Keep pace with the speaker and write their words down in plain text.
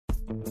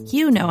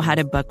You know how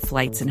to book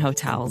flights and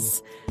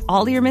hotels.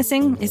 All you're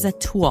missing is a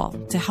tool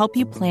to help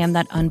you plan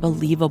that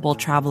unbelievable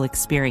travel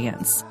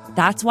experience.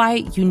 That's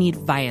why you need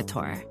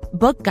Viator.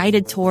 Book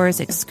guided tours,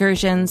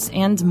 excursions,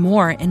 and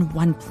more in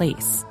one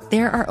place.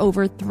 There are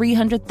over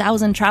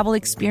 300,000 travel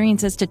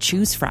experiences to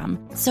choose from,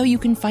 so you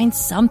can find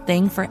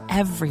something for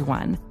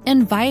everyone.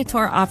 And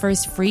Viator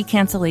offers free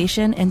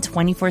cancellation and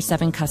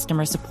 24/7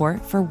 customer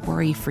support for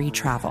worry-free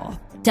travel.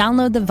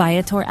 Download the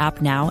Viator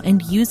app now and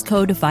use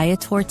code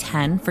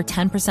Viator10 for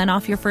 10%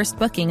 off your first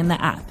booking in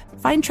the app.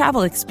 Find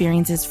travel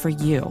experiences for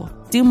you.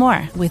 Do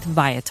more with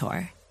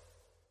Viator.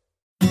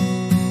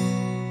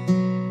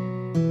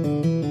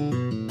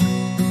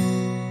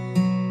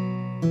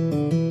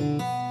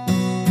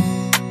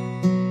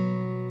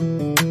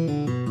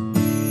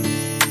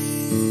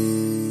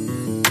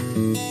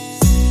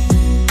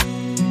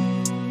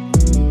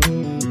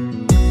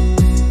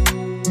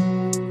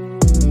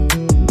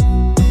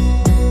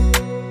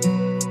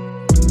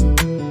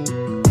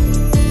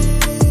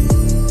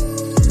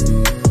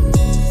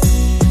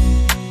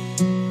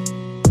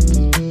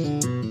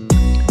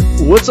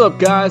 What's up,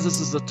 guys? This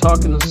is the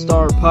Talkin The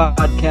Star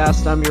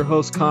podcast. I'm your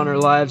host, Connor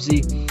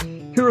Livesey,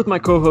 here with my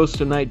co-host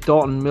tonight,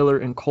 Dalton Miller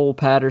and Cole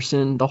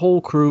Patterson. The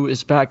whole crew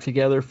is back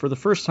together for the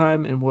first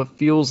time in what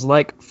feels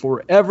like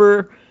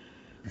forever,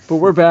 but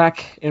we're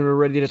back and we're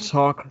ready to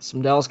talk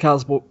some Dallas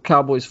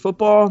Cowboys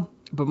football,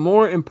 but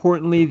more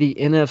importantly, the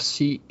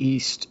NFC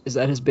East, as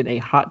that has been a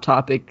hot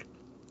topic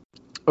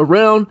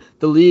around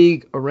the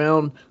league,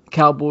 around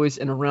Cowboys,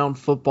 and around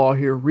football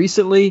here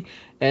recently.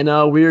 And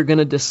we are going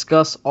to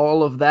discuss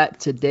all of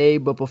that today.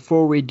 But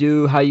before we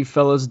do, how you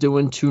fellas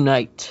doing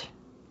tonight?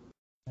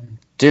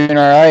 Doing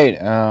all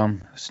right.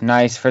 It's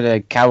nice for the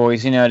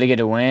Cowboys, to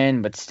get a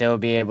win, but still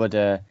be able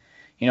to,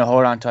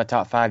 hold on to a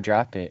top 5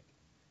 draft pick.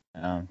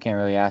 Can't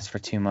really ask for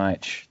too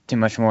much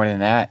more than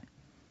that.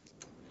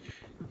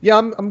 Yeah,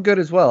 I'm good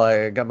as well.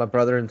 I got my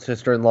brother and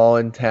sister-in-law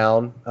in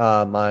town.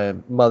 My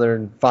mother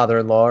and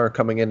father-in-law are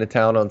coming into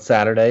town on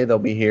Saturday. They'll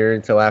be here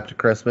until after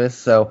Christmas.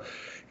 So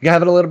you're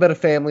having a little bit of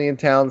family in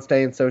town,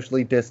 staying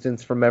socially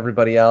distanced from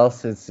everybody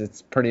else.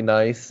 It's pretty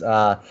nice.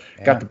 Got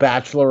The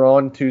Bachelor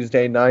on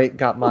Tuesday night.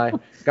 Got my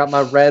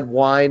red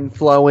wine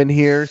flowing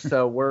here.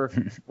 So we're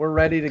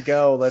ready to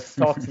go. Let's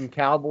talk some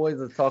Cowboys.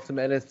 Let's talk some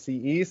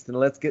NFC East, and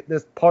let's get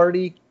this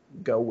party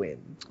going.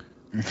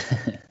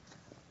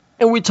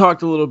 And we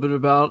talked a little bit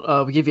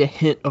about, we gave you a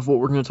hint of what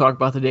we're going to talk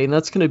about today, and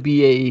that's going to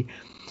be a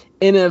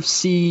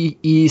NFC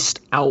East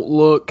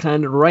outlook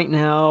kind of right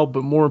now,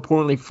 but more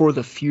importantly for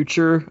the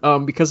future,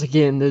 because,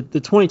 again, the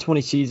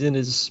 2020 season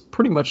is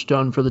pretty much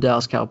done for the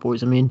Dallas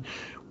Cowboys. I mean,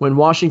 when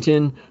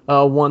Washington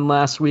won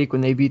last week,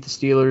 when they beat the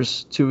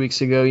Steelers 2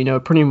 weeks ago,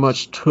 it pretty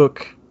much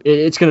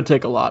it's going to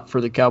take a lot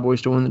for the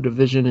Cowboys to win the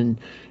division,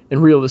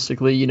 and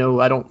realistically,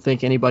 I don't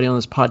think anybody on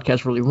this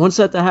podcast really wants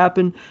that to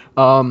happen.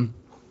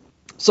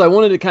 So I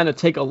wanted to kind of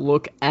take a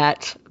look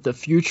at the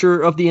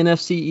future of the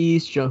NFC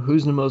East.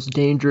 Who's the most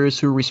dangerous?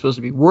 Who are we supposed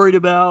to be worried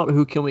about?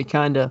 Who can we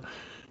kind of,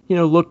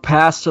 look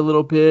past a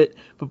little bit?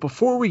 But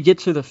before we get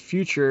to the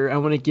future, I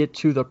want to get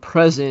to the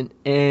present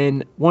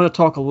and want to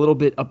talk a little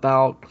bit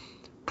about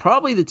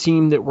probably the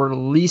team that we're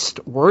least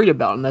worried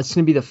about, and that's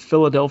going to be the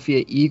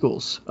Philadelphia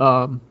Eagles.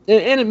 And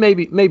it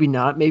maybe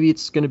not. Maybe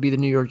it's going to be the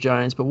New York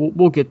Giants, but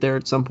we'll get there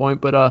at some point.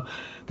 But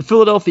the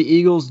Philadelphia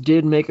Eagles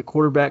did make a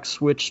quarterback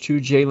switch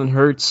to Jalen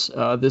Hurts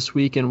this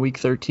week in Week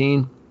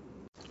 13.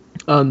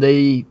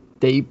 They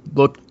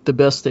looked the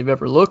best they've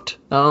ever looked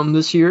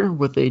this year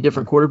with a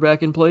different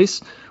quarterback in place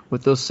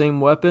with those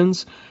same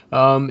weapons.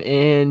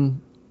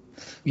 And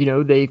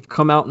they've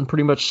come out and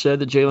pretty much said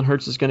that Jalen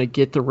Hurts is going to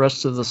get the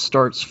rest of the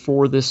starts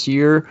for this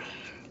year.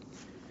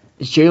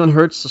 Is Jalen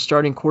Hurts the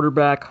starting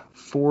quarterback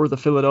for the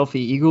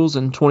Philadelphia Eagles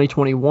in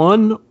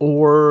 2021,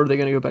 or are they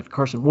going to go back to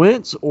Carson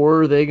Wentz,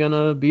 or are they going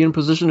to be in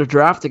position to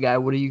draft a guy?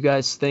 What do you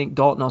guys think?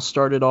 Dalton, I'll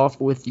start it off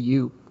with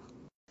you.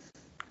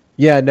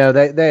 Yeah, no,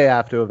 they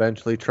have to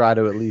eventually try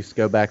to at least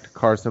go back to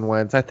Carson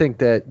Wentz. I think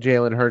that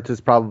Jalen Hurts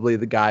is probably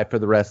the guy for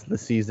the rest of the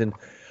season.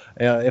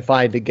 If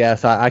I had to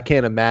guess, I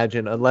can't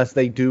imagine, unless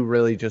they do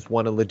really just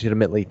want to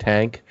legitimately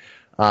tank,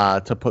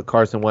 to put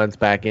Carson Wentz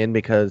back in,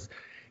 because,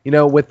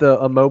 with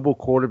a mobile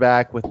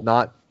quarterback with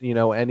not,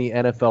 any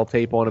NFL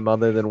tape on him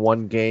other than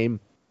one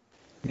game,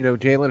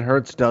 Jalen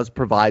Hurts does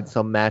provide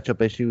some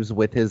matchup issues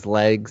with his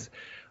legs.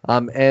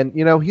 And,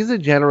 he's a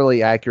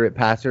generally accurate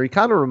passer. He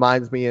kind of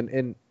reminds me,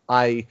 and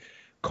I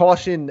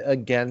caution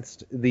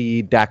against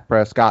the Dak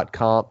Prescott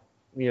comp,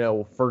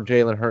 for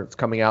Jalen Hurts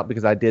coming out,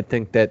 because I did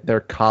think that their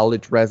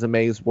college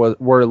resumes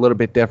were a little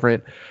bit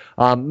different,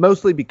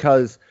 mostly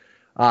because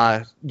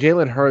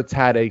Jalen Hurts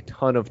had a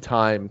ton of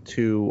time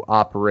to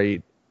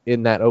operate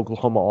in that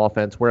Oklahoma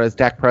offense, whereas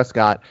Dak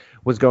Prescott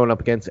was going up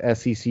against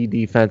SEC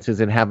defenses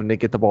and having to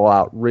get the ball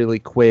out really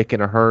quick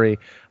in a hurry.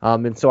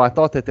 And so I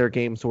thought that their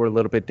games were a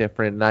little bit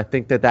different. And I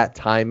think that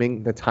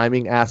the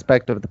timing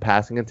aspect of the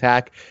passing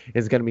attack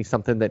is going to be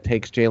something that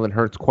takes Jalen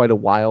Hurts quite a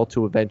while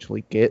to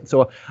eventually get.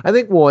 So I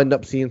think we'll end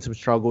up seeing some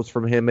struggles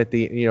from him at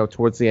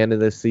towards the end of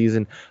this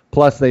season.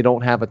 Plus, they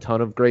don't have a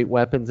ton of great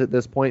weapons at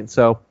this point.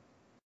 So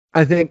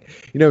I think,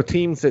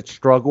 teams that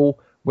struggle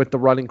with the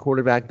running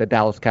quarterback, the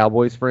Dallas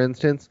Cowboys, for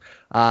instance,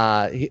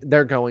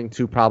 they're going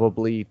to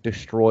probably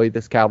destroy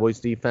this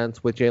Cowboys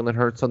defense with Jalen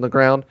Hurts on the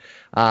ground.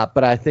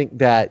 But I think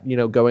that,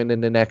 going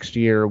into next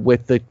year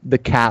with the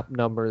cap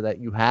number that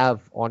you have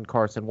on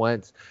Carson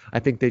Wentz, I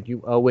think that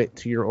you owe it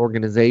to your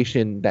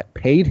organization that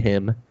paid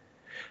him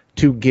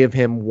to give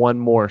him one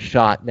more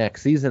shot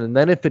next season. And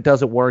then if it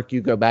doesn't work,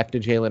 you go back to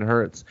Jalen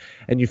Hurts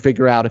and you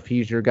figure out if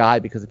he's your guy,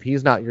 because if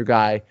he's not your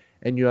guy,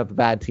 and you have a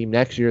bad team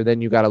next year,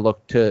 then you got to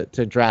look to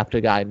draft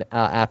a guy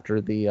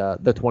after the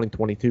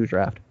 2022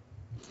 draft.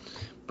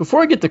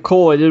 Before I get to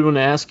Cole, I did want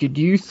to ask you: do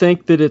you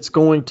think that it's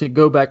going to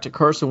go back to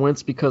Carson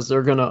Wentz because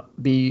they're not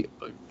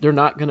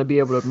going to be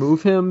able to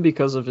move him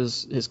because of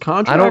his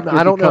contract?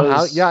 I don't know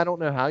how. Yeah, I don't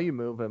know how you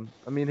move him.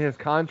 I mean, his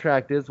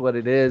contract is what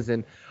it is,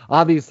 and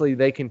obviously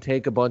they can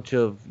take a bunch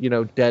of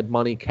dead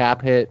money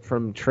cap hit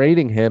from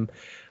trading him.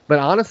 But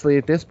honestly,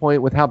 at this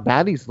point, with how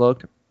bad he's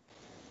looked,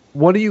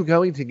 what are you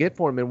going to get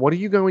for him, and what are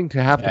you going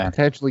to have to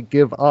potentially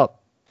give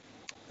up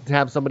to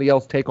have somebody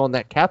else take on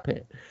that cap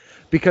hit?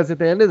 Because at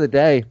the end of the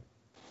day,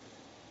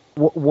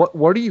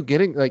 what are you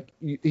getting? Like,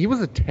 he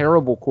was a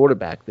terrible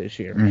quarterback this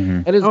year,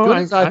 and as good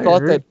as I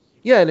thought that,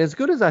 and as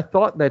good as I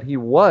thought that he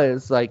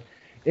was, like,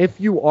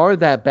 if you are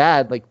that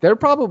bad, like, they're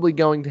probably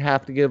going to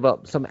have to give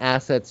up some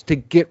assets to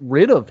get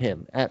rid of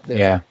him at this.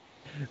 Yeah.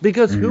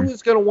 Because who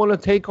is going to want to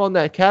take on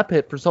that cap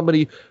hit for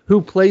somebody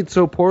who played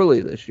so poorly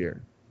this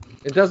year?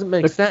 It doesn't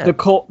make sense.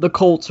 The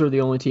Colts are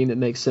the only team that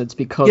makes sense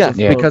because of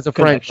Frank,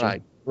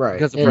 right?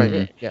 Because of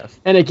Frank, yes.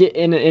 And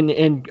again,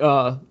 and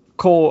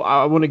Cole,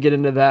 I want to get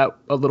into that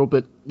a little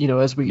bit,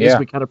 as we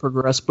kind of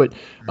progress. But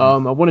I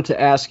wanted to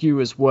ask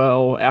you as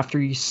well. After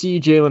you see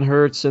Jalen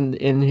Hurts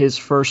in his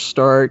first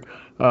start,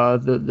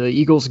 the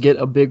Eagles get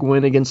a big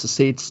win against the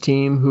Saints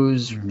team,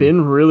 who's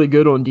been really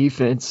good on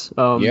defense.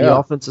 The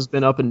offense has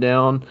been up and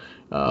down.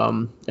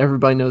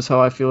 Everybody knows how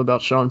I feel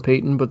about Sean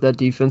Payton, but that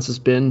defense has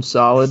been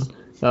solid.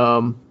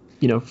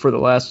 For the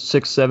last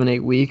 6, 7, 8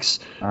 weeks.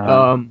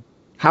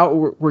 How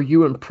were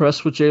you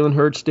impressed with Jalen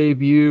Hurts'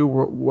 debut?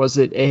 Was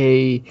it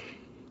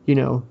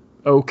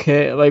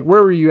okay? Like,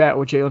 where were you at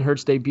with Jalen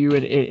Hurts' debut?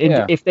 And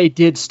if they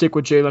did stick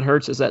with Jalen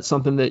Hurts, is that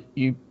something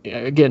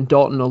that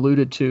Dalton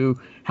alluded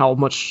to how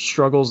much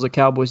struggles the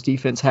Cowboys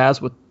defense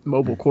has with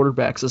mobile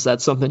quarterbacks? Is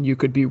that something you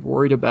could be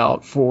worried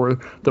about for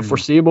the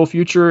foreseeable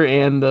future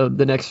and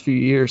the next few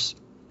years?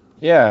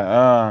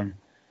 Yeah.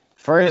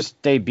 For his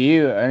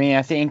debut, I mean,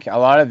 I think a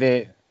lot of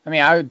it,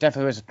 I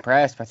definitely was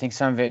impressed, but I think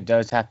some of it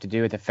does have to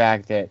do with the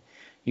fact that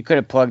you could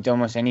have plugged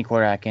almost any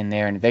quarterback in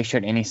there, and if they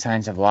showed any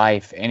signs of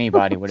life,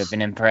 anybody would have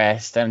been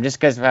impressed, just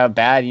because of how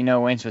bad,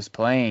 Wentz was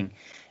playing.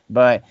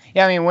 But,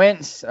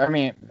 Hurts,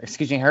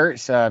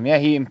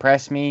 he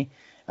impressed me.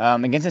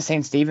 Against the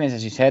St. Stevens,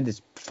 as you said, it's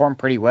performed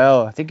pretty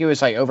well. I think it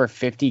was like over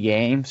 50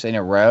 games in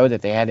a row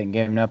that they hadn't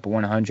given up a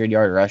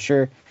 100-yard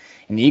rusher,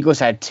 and the Eagles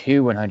had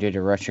 2 100-yard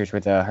rushers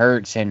with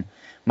Hurts and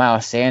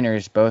Miles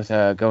Sanders both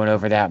going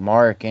over that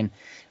mark. And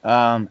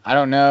I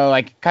don't know,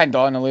 like kind of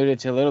Dalton alluded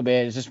to a little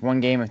bit, it's just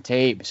one game of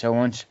tape. So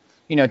once,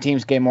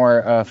 teams get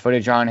more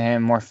footage on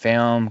him, more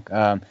film,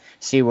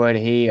 see what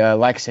he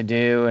likes to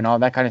do and all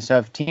that kind of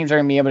stuff, teams are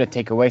going to be able to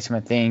take away some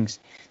of the things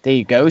that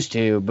he goes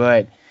to.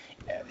 But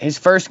his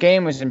first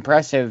game was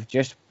impressive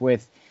just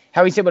with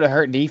how he's able to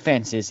hurt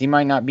defenses. He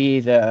might not be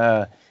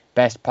the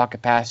best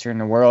pocket passer in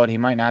the world. He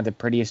might not have the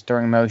prettiest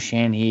throwing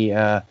motion. He's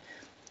not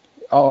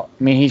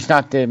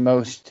the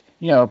most,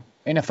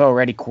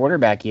 NFL-ready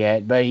quarterback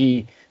yet, but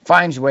he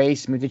finds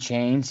ways to smooth the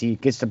chains. He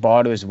gets the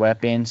ball to his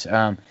weapons.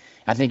 I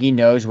think he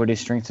knows what his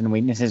strengths and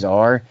weaknesses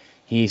are.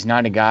 He's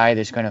not a guy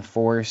that's going to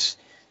force,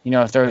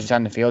 throws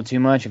down the field too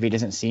much. If he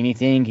doesn't see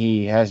anything,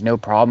 he has no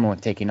problem with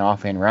taking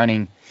off and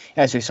running,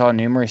 as we saw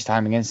numerous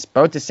times against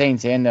both the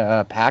Saints and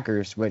the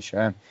Packers, which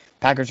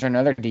Packers are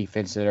another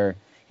defense that are,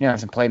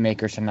 some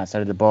playmakers on that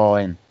side of the ball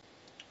and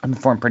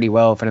perform pretty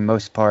well for the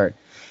most part.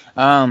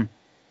 As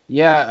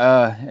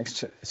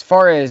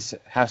far as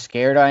how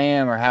scared I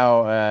am or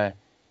how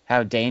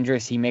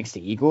dangerous he makes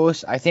the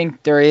Eagles, I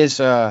think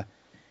there's a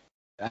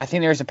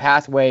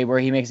pathway where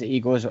he makes the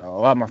Eagles a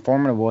lot more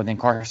formidable than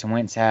Carson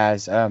Wentz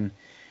has.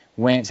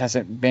 Wentz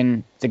hasn't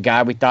been the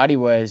guy we thought he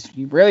was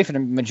really for the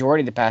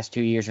majority of the past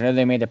 2 years. I know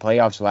they made the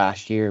playoffs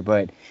last year,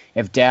 but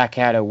if Dak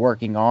had a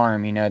working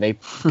arm, they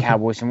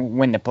Cowboys can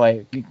win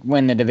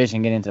the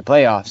division, get into the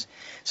playoffs.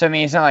 So,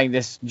 it's not like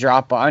this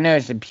drop-off. I know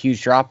it's a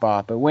huge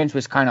drop-off, but Wentz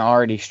was kind of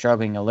already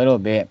struggling a little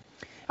bit.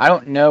 I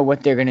don't know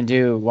what they're going to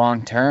do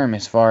long-term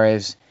as far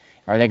as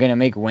are they going to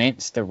make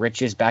Wentz the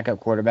richest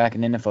backup quarterback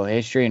in NFL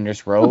history and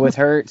just roll with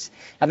Hurts?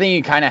 I think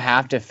you kind of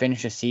have to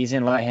finish the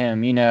season, let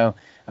him,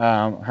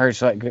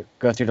 Hurts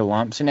go through the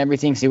lumps and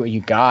everything, see what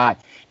you got.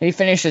 If he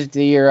finishes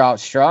the year out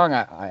strong,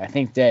 I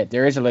think that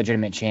there is a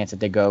legitimate chance that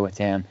they go with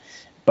him.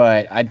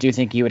 But I do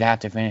think he would have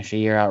to finish the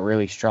year out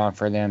really strong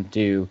for them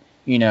to,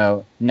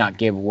 not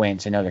give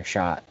Wentz another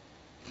shot.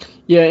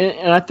 Yeah,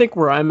 and I think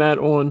where I'm at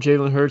on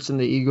Jalen Hurts and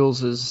the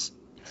Eagles is,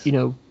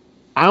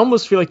 I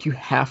almost feel like you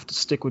have to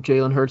stick with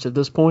Jalen Hurts at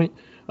this point.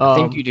 I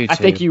think you do too. I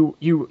think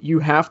you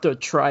have to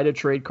try to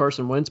trade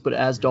Carson Wentz, but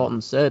as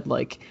Dalton said,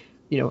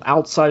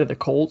 outside of the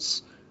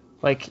Colts,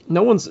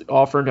 no one's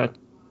offered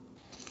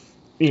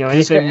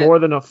anything more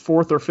than a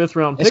 4th or 5th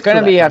round pick. It's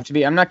going to have to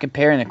be. I'm not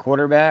comparing the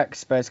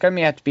quarterbacks, but it's going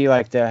to have to be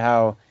like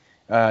how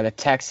the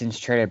Texans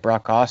traded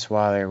Brock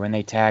Osweiler when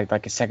they tagged a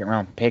 2nd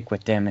round pick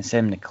with them and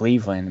sent him to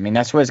Cleveland. I mean,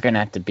 that's what it's going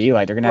to have to be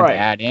like. They're going to have to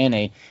add in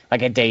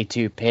a day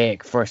 2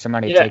 pick for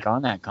somebody to take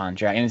on that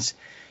contract. And it's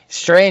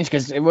strange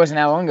because it wasn't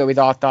that long ago we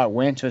all thought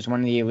Wentz was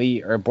one of the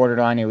elite or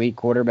borderline elite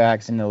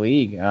quarterbacks in the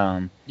league.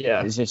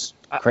 It's just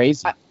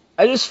crazy.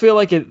 I just feel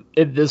like at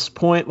this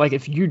point,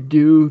 if you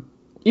do,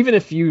 even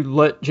if you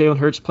let Jalen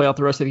Hurts play out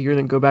the rest of the year,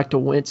 then go back to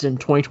Wentz in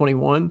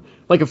 2021,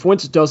 if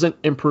Wentz doesn't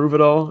improve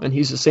at all and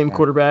he's the same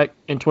quarterback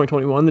in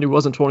 2021 that he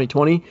was in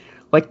 2020,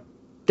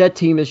 that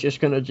team is just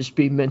going to just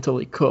be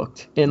mentally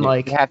cooked. And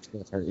you have to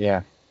get hurt,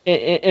 yeah.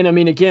 And I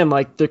mean, again,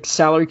 the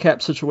salary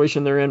cap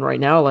situation they're in right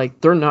now,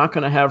 they're not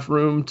going to have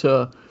room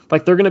to, they're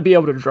going to be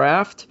able to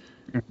draft.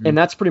 Mm-hmm. And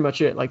that's pretty much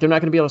it. They're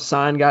not going to be able to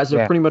sign guys.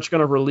 They're pretty much going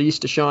to release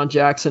Deshaun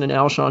Jackson and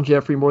Alshon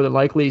Jeffrey more than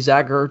likely.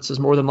 Zach Ertz is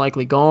more than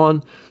likely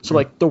gone.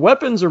 So, the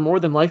weapons are more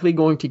than likely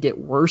going to get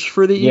worse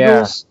for the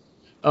Eagles.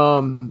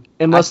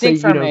 Unless they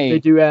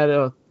do add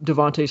a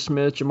Devontae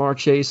Smith, Jamar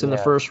Chase in the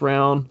first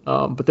round.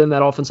 But then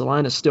that offensive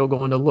line is still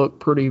going to look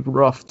pretty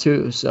rough,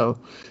 too. So,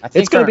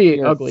 it's going to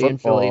be ugly in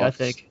Philly, I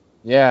think.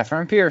 Yeah,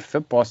 from a pure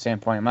football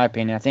standpoint, in my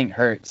opinion, I think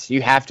Hurts,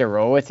 you have to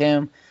roll with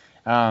him.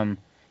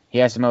 He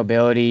has the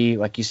mobility,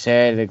 like you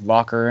said. The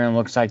locker room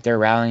looks like they're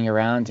rallying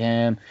around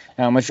him,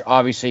 which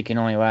obviously can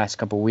only last a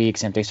couple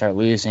weeks. And if they start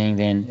losing,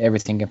 then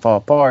everything can fall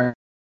apart.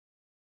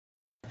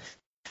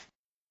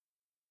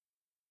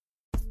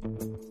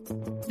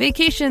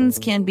 Vacations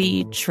can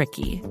be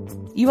tricky.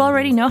 You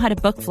already know how to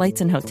book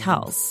flights and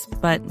hotels,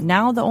 but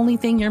now the only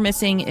thing you're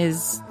missing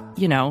is,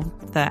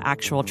 the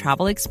actual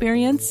travel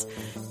experience.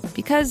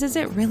 Because is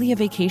it really a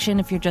vacation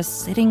if you're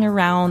just sitting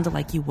around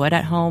like you would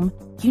at home?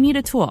 You need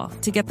a tool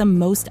to get the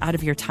most out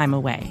of your time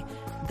away.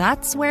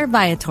 That's where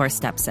Viator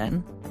steps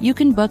in. You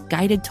can book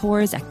guided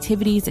tours,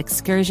 activities,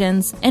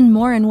 excursions, and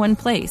more in one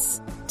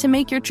place to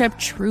make your trip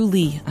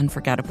truly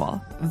unforgettable.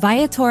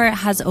 Viator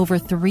has over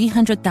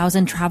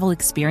 300,000 travel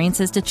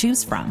experiences to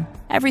choose from.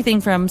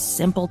 Everything from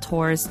simple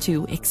tours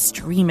to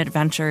extreme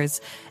adventures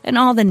and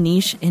all the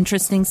niche,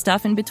 interesting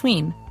stuff in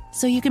between.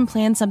 So you can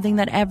plan something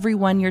that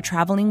everyone you're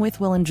traveling with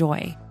will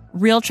enjoy.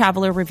 Real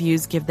traveler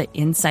reviews give the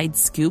inside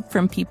scoop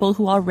from people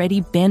who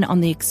already been on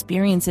the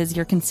experiences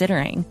you're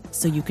considering,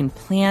 so you can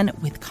plan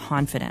with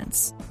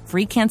confidence.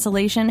 Free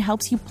cancellation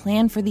helps you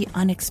plan for the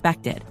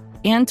unexpected.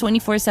 And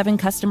 24/7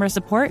 customer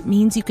support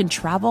means you can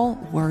travel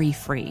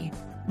worry-free.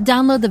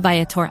 Download the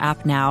Viator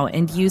app now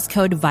and use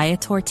code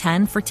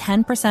Viator10 for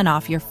 10%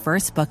 off your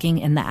first booking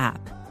in the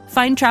app.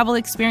 Find travel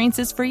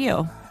experiences for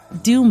you.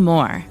 Do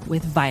more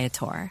with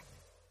Viator.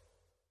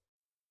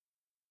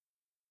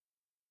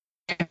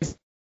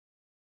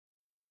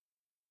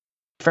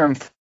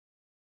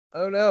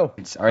 Oh no!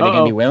 Are they going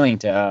to be willing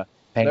to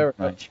pay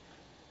much?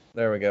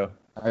 There we go.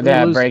 Are they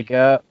a break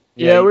up?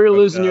 Yeah, we were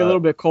losing you a little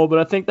bit, Cole, but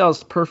I think that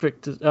was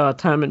perfect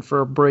timing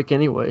for a break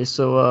anyway.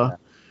 So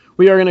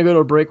we are going to go to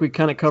a break. We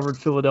kind of covered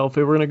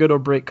Philadelphia. We're going to go to a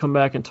break, come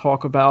back and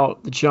talk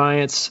about the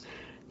Giants,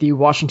 the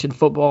Washington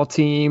football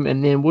team,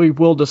 and then we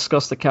will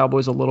discuss the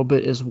Cowboys a little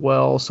bit as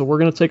well. So we're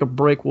going to take a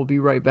break. We'll be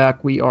right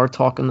back. We are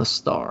Talkin the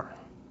Star.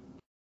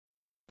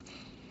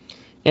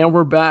 And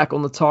we're back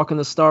on the Talkin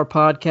the Star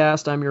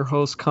podcast. I'm your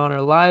host, Connor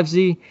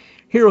Livesey,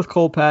 here with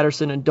Cole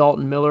Patterson and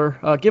Dalton Miller.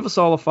 Give us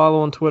all a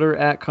follow on Twitter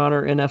at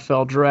Connor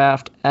NFL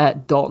Draft,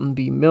 at Dalton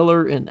B.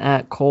 Miller, and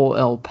at Cole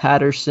L.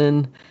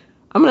 Patterson.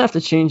 I'm going to have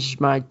to change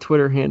my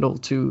Twitter handle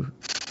to...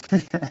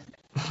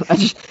 I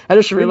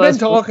just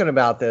realized... We've been talking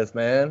about this,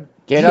 man.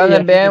 Get on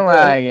the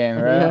bandwagon,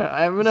 bro. Yeah,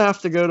 I'm going to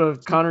have to go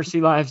to Connor C.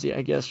 Livesey,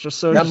 I guess.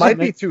 That might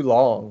be too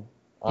long.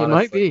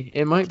 Honestly.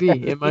 It might be.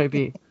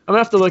 I'm going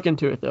to have to look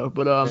into it, though.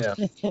 But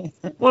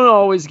want to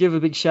always give a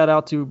big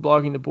shout-out to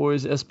Blogging the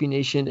Boys, SB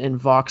Nation, and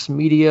Vox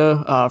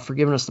Media for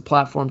giving us the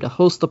platform to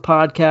host the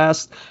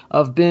podcast.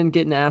 I've been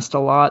getting asked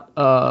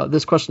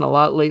this question a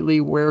lot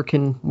lately. Where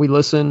can we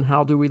listen?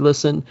 How do we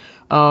listen?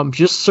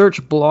 Just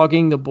search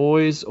Blogging the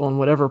Boys on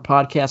whatever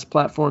podcast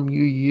platform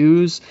you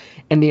use,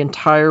 and the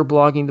entire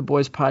Blogging the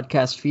Boys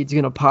podcast feed is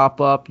going to pop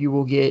up. You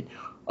will get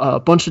a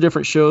bunch of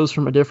different shows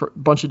from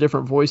bunch of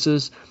different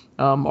voices.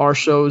 Our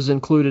show is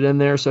included in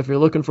there. So if you're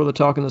looking for the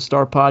Talkin the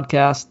Star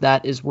podcast,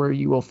 that is where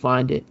you will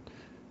find it.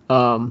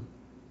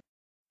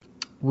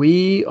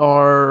 We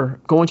are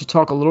going to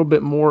talk a little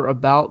bit more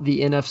about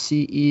the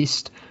NFC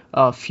East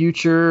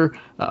future,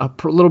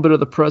 little bit of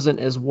the present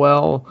as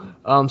well.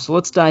 So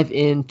let's dive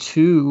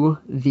into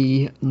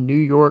the New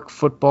York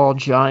Football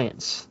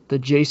Giants, the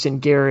Jason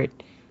Garrett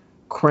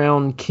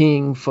Crown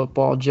King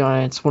Football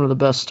Giants, one of the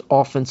best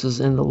offenses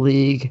in the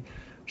league.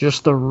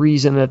 Just the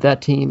reason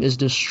that team is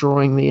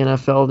destroying the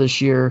NFL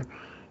this year.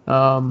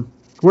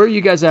 Where are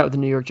you guys at with the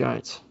New York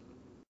Giants?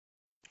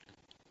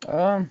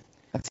 I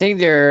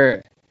think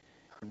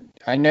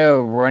I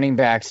know running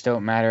backs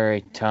don't matter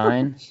a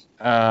ton,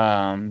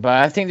 but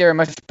I think they're a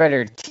much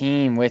better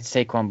team with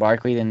Saquon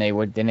Barkley than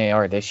they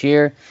are this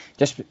year,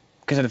 just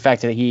because of the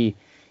fact that he's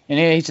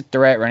a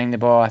threat running the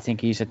ball. I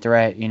think he's a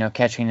threat,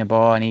 catching the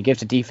ball, and he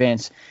gives the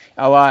defense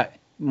a lot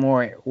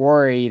more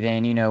worry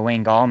than,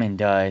 Wayne Gallman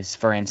does,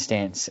 for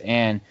instance.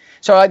 And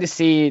so I like to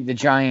see the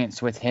Giants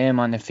with him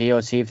on the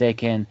field, see if they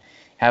can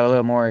have a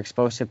little more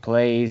explosive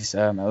plays,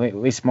 at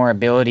least more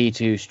ability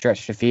to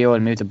stretch the field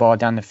and move the ball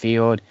down the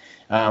field.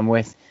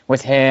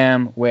 With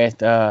him,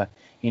 with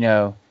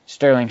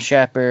Sterling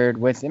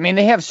Shepard.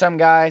 They have some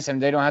guys,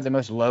 and they don't have the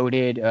most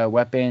loaded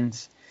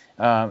weapons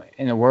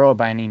in the world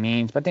by any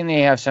means, but I think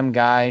they have some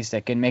guys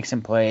that can make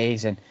some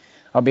plays, and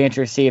I'll be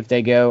interested to see if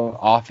they go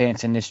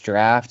offense in this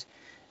draft.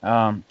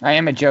 I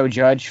am a Joe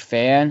Judge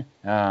fan.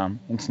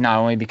 It's not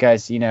only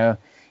because, he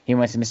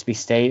went to Mississippi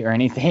State or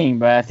anything,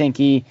 but I think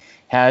he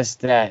has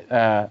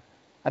the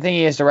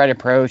right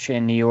approach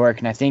in New York,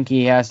 and I think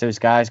he has those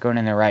guys going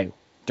in the right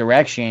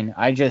direction.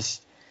 I'm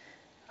just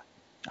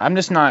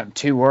not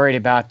too worried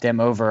about them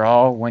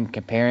overall when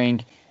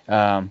comparing,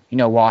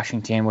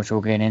 Washington, which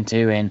we'll get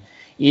into, and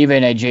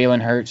even a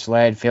Jalen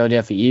Hurts-led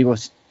Philadelphia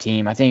Eagles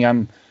team. I think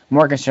I'm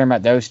more concerned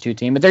about those two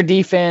teams. But their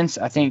defense,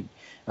 I think,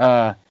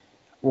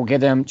 will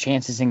give them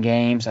chances in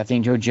games. I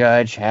think Joe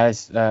Judge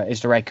is the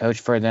right coach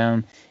for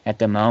them at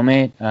the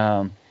moment.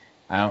 I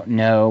don't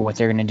know what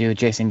they're going to do with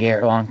Jason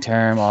Garrett long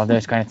term, all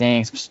those kind of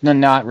things.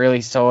 I'm not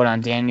really sold on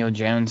Daniel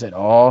Jones at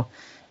all.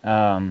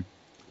 I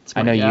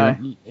know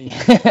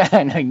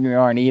you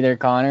aren't either,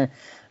 Connor.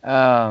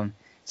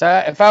 So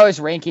if I was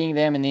ranking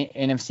them in the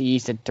NFC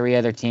East at three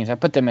other teams,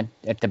 I'd put them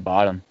at the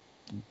bottom,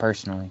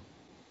 personally,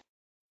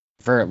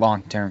 for a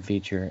long-term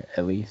future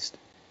at least.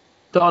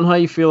 Don, how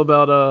you feel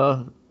about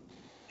the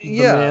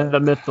man, the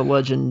myth, the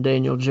legend,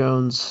 Daniel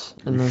Jones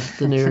and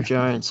the New York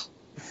Giants?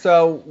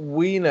 So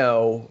we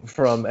know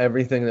from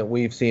everything that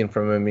we've seen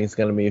from him, he's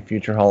going to be a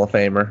future Hall of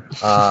Famer.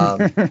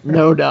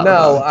 No doubt.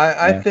 No,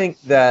 I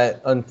think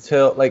that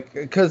until,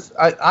 because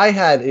I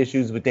had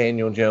issues with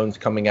Daniel Jones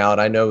coming out.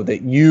 I know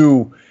that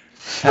you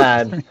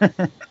had,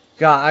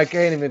 God, I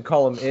can't even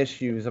call them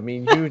issues. I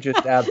mean, you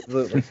just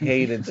absolutely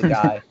hated the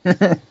guy.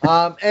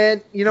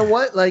 And you know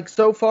what?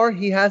 So far,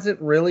 he hasn't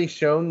really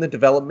shown the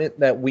development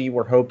that we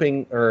were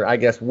hoping, or I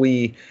guess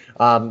we,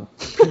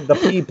 the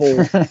people,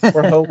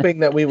 were hoping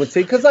that we would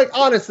see. Because,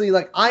 honestly,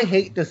 I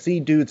hate to see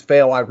dudes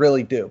fail. I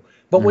really do.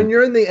 But when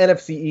you're in the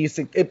NFC East,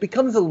 it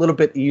becomes a little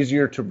bit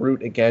easier to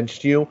root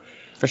against you.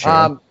 For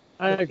sure.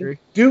 I agree.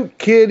 Duke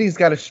kid, he's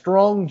got a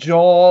strong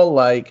jaw.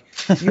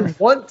 You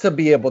want to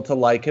be able to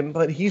like him,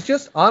 but he's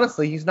just,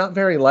 honestly, he's not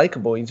very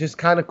likable. He's just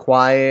kind of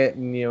quiet,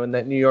 and in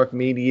that New York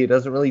media, he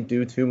doesn't really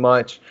do too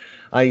much.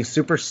 He's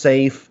super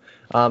safe,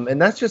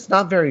 and that's just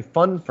not very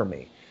fun for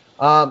me.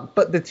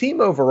 But the team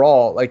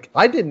overall,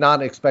 I did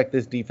not expect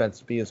this defense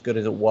to be as good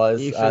as it was.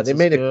 They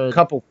made a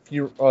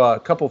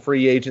couple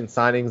free agent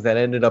signings that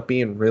ended up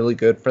being really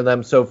good for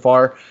them so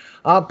far.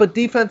 But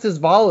defense is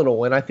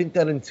volatile, and I think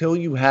that until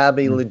you have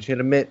a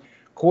legitimate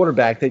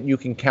quarterback that you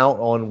can count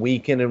on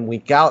week in and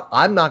week out,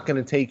 I'm not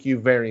going to take you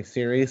very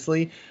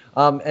seriously.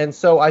 And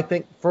so I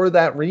think for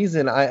that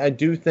reason, I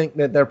do think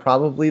that they're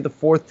probably the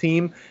fourth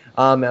team.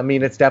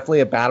 It's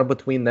definitely a battle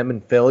between them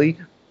and Philly.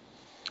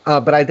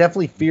 But I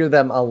definitely fear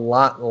them a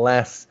lot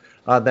less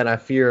than I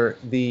fear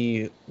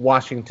the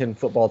Washington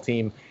football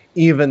team,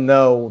 even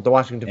though the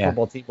Washington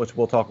football team, which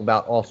we'll talk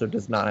about, also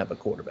does not have a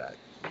quarterback.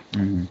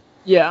 Mm-hmm.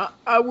 Yeah,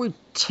 I would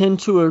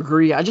tend to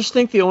agree. I just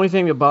think the only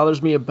thing that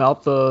bothers me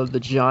about the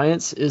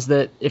Giants is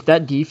that if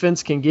that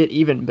defense can get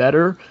even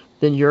better,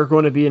 then you're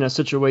going to be in a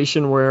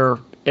situation where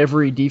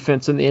every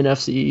defense in the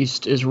NFC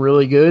East is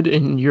really good,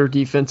 and your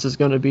defense is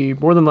going to be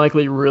more than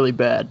likely really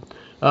bad.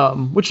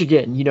 Which,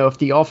 again, if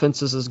the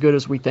offense is as good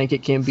as we think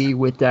it can be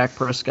with Dak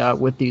Prescott,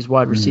 with these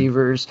wide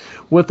receivers,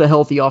 with a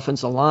healthy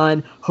offensive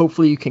line,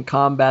 hopefully you can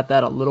combat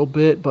that a little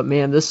bit. But,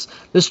 man, this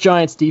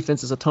Giants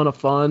defense is a ton of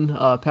fun.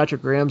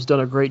 Patrick Graham's done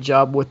a great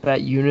job with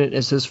that unit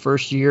as his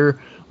first year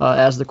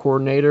as the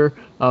coordinator.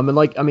 And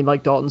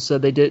like Dalton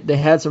said, they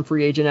had some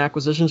free agent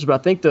acquisitions, but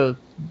I think the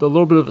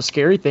little bit of a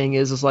scary thing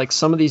is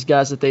some of these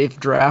guys that they've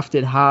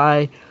drafted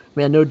high.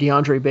 I know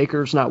DeAndre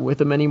Baker's not with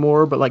them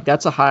anymore, but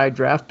that's a high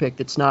draft pick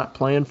that's not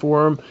playing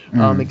for him.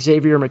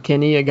 Xavier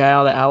McKinney, a guy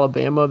out of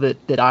Alabama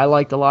that I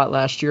liked a lot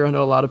last year, I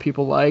know a lot of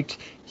people liked.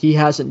 He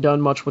hasn't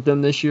done much with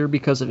them this year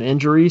because of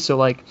injury.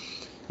 So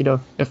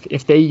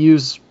if they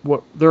use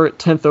they're at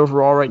 10th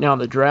overall right now in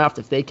the draft,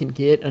 if they can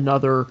get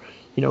another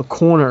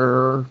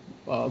corner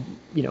or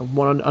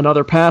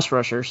another pass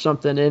rusher,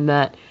 something in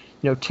that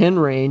 10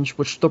 range,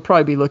 which they'll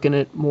probably be looking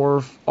at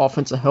more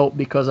offensive help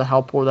because of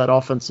how poor that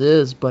offense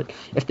is. But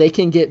if they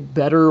can get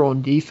better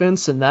on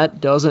defense, and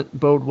that doesn't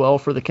bode well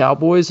for the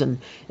Cowboys, and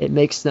it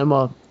makes them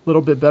a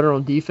little bit better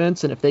on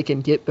defense, and if they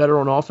can get better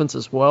on offense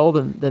as well,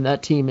 then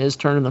that team is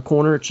turning the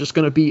corner. It's just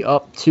going to be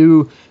up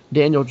to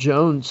Daniel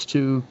Jones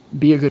to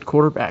be a good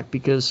quarterback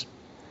because,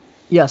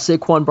 yeah,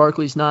 Saquon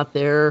Barkley's not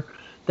there.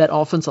 That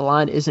offensive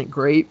line isn't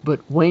great, but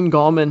Wayne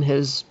Gallman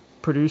has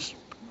produced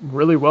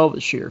really well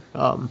this year.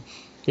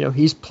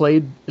 He's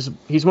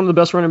one of the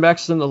best running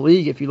backs in the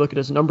league if you look at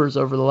his numbers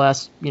over the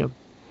last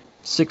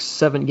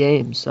 6-7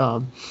 games.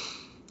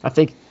 I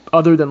think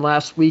other than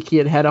last week, he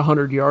had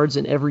 100 yards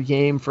in every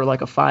game for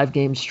like a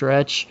 5-game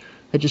stretch.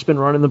 Had just been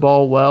running the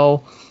ball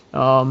well,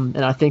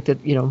 and I think that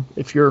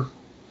if you're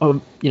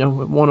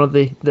one of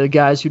the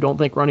guys who don't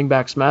think running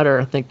backs matter,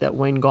 I think that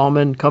Wayne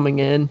Gallman coming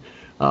in,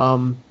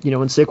 when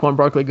Saquon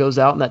Barkley goes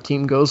out and that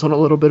team goes on a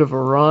little bit of a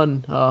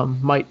run,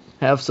 might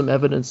have some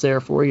evidence there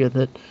for you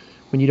that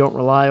when you don't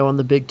rely on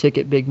the big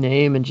ticket, big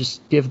name, and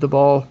just give the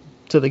ball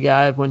to the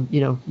guy when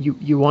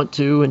you want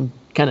to and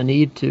kind of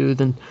need to,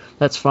 then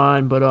that's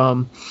fine. But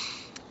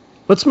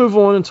let's move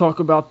on and talk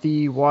about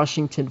the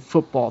Washington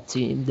football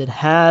team that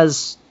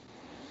has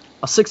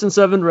a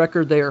 6-7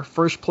 record. They are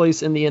first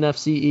place in the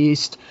NFC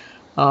East,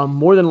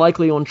 more than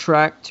likely on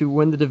track to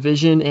win the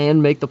division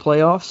and make the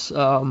playoffs.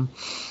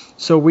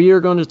 So we are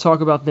going to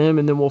talk about them,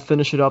 and then we'll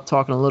finish it up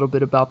talking a little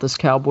bit about this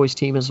Cowboys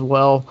team as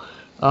well.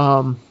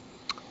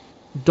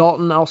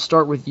 Dalton, I'll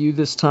start with you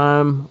this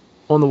time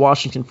on the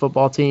Washington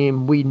football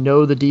team. We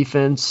know the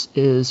defense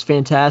is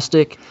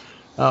fantastic.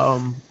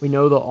 We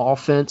know the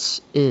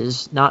offense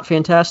is not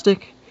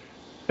fantastic.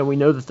 And we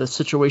know that the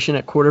situation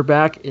at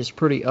quarterback is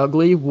pretty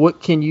ugly.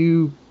 What can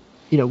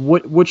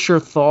what's your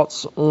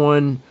thoughts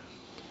on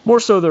more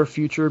so their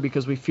future,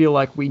 because we feel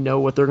like we know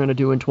what they're going to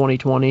do in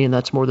 2020, and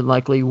that's more than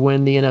likely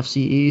win the NFC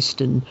East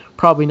and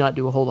probably not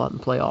do a whole lot in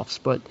playoffs.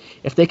 But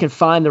if they can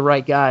find the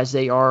right guys,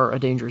 they are a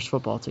dangerous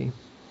football team.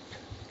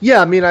 Yeah,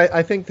 I mean,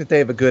 I think that they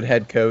have a good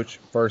head coach,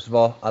 first of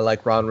all. I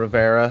like Ron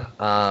Rivera.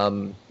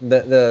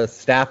 The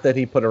staff that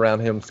he put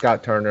around him,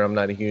 Scott Turner, I'm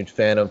not a huge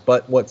fan of.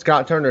 But what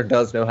Scott Turner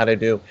does know how to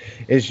do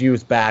is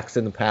use backs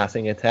in the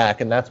passing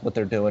attack, and that's what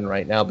they're doing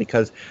right now,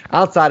 because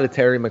outside of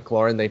Terry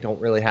McLaurin, they don't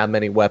really have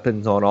many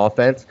weapons on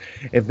offense.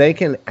 If they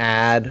can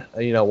add,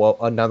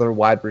 another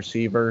wide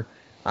receiver,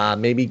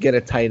 maybe get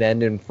a tight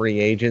end in free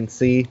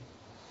agency,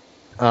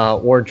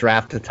 or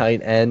draft a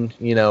tight end,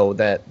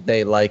 that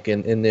they like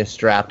in this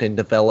draft and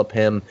develop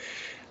him.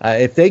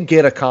 If they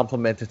get a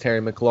compliment to Terry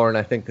McLaurin,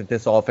 I think that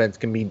this offense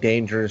can be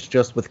dangerous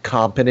just with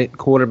competent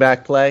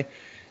quarterback play.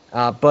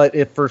 But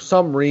if for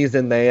some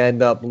reason they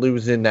end up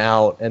losing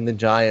out and the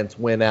Giants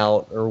win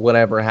out or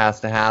whatever has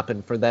to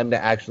happen for them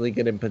to actually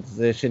get in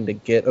position to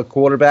get a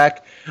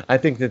quarterback, I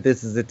think that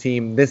this is the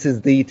team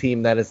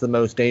that is the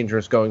most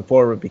dangerous going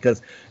forward,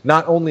 because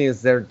not only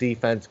is their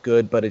defense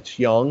good, but it's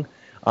young.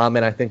 And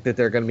I think that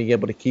they're going to be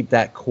able to keep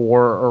that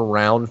core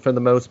around for the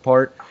most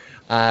part.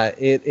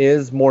 It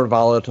is more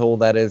volatile,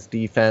 that is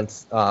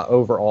defense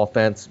over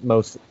offense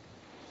most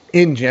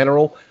in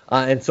general.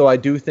 And so I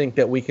do think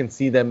that we can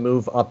see them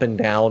move up and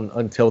down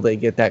until they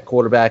get that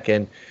quarterback.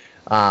 And,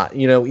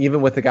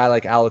 even with a guy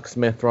like Alex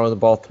Smith throwing the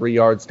ball 3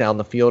 yards down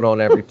the field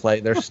on every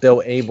play, they're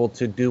still able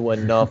to do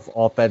enough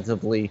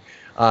offensively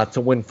to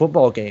win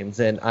football games.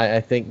 And I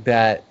think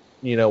that,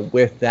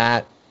 with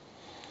that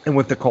and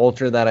with the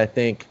culture that I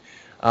think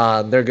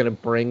they're going to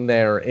bring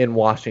there in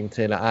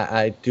Washington,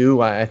 I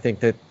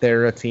think that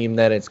they're a team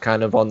that is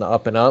kind of on the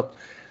up and up.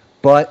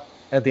 But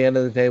at the end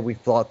of the day, we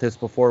thought this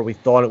before. We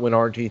thought it when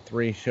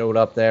RG3 showed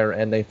up there,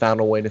 and they found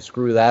a way to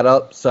screw that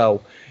up.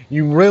 So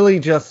you really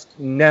just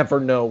never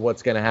know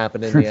what's going to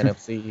happen in the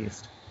NFC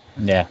East.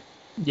 Yeah.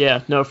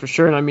 Yeah, no, for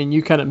sure. And I mean,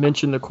 you kind of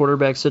mentioned the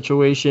quarterback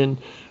situation.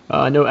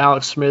 I know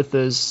Alex Smith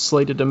is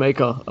slated to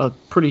make a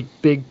pretty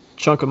big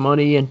chunk of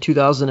money in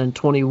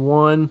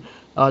 2021.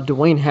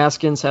 Dwayne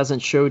Haskins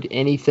hasn't showed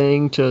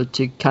anything to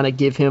kind of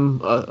give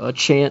him a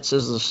chance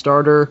as a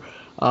starter.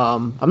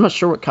 I'm not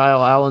sure what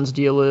Kyle Allen's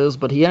deal is,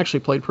 but he actually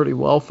played pretty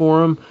well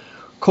for him.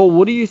 Cole,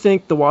 what do you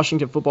think the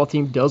Washington football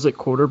team does at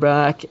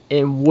quarterback,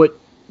 and what,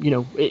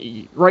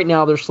 right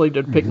now they're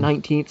slated to pick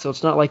 19th, so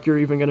it's not like you're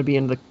even going to be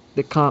in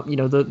the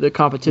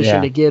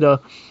competition to get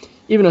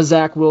even a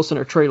Zach Wilson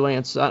or Trey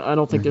Lance. I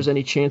don't think there's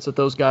any chance that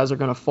those guys are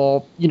going to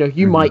fall.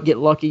 You might get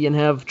lucky and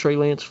have Trey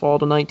Lance fall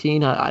to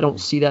 19. I don't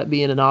see that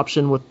being an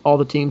option with all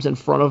the teams in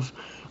front of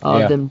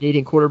them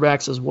needing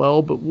quarterbacks as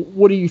well. But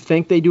what do you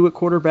think they do at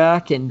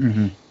quarterback?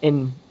 And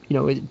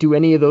do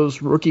any of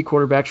those rookie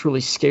quarterbacks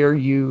really scare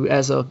you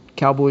as a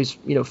Cowboys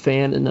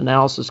fan and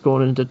analysis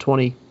going into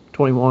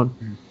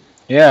 2021?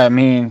 Yeah, I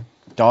mean,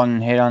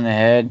 Dalton hit on the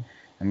head.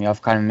 I mean,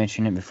 I've kind of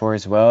mentioned it before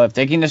as well. If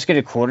they can just get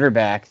a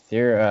quarterback,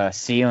 their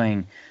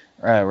ceiling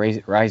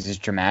rises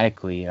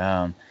dramatically.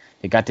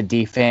 They got the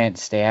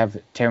defense. They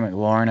have Terry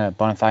McLaurin, a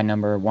bona fide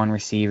number 1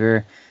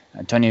 receiver.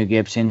 Antonio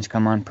Gibson's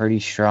come on pretty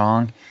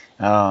strong.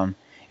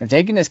 if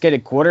they can just get a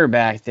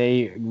quarterback,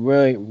 they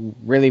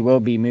really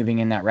will be moving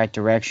in that right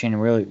direction.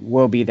 Really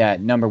will be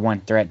that number one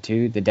threat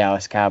to the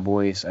Dallas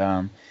Cowboys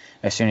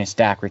as soon as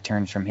Dak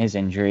returns from his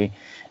injury.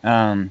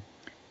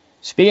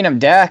 Speaking of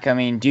Dak, I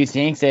mean, do you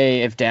think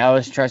if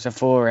Dallas tries to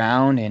fool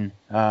around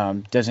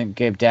and doesn't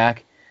give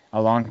Dak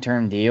a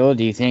long-term deal,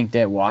 do you think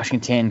that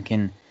Washington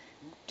can?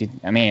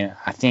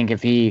 I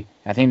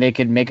think they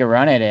could make a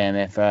run at him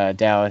if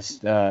Dallas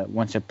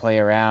wants to play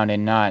around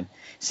and not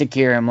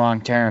secure him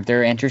long term. If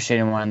they're interested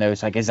in one of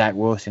those, like Zach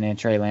Wilson and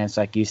Trey Lance,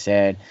 like you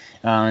said,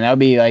 that would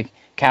be like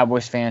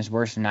Cowboys fans'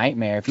 worst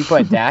nightmare. If you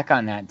put Dak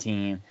on that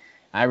team,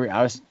 I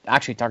was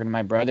actually talking to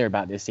my brother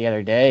about this the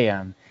other day.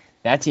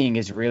 That team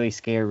gets really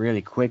scared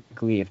really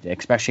quickly,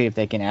 especially if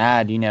they can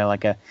add,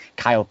 like a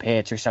Kyle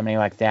Pitts or somebody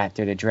like that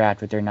to the draft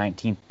with their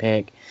 19th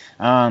pick.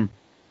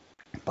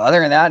 But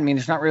other than that, I mean,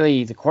 there's not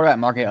really the quarterback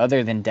market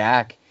other than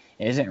Dak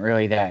isn't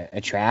really that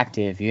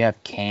attractive. You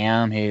have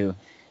Cam, who,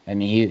 I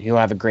mean, he'll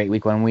have a great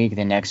week one week.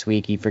 The next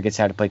week, he forgets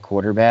how to play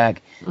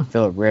quarterback.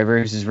 Phillip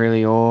Rivers is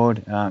really old.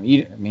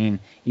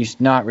 There's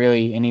not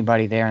really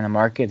anybody there in the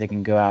market that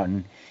can go out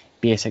and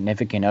be a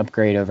significant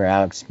upgrade over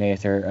Alex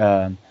Smith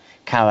or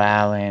Kyle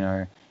Allen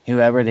or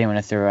whoever they want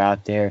to throw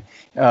out there.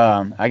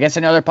 I guess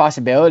another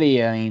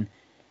possibility, I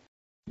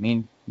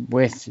mean,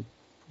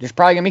 there's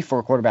probably going to be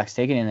 4 quarterbacks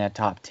taken in that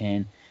top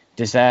 10.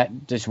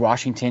 Does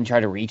Washington try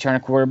to reach on a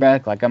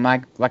quarterback like a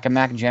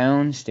Mac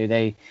Jones? Do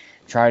they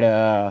try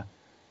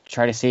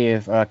to see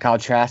if Kyle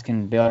Trask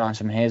can build on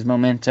some of his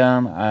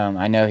momentum?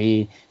 I know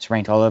he's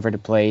ranked all over the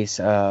place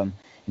in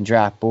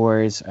draft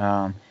boards.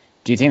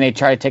 Do you think they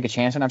try to take a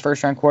chance on that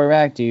first-round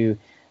quarterback?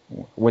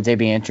 Would they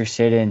be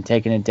interested in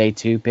taking a day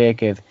 2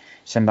 pick if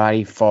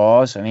somebody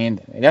falls? I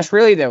mean, that's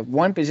really the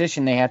one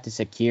position they have to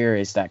secure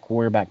is that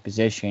quarterback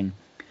position.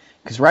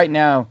 Because right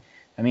now,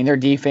 I mean, their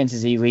defense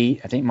is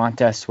elite. I think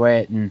Montez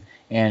Sweat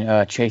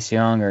and Chase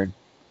Young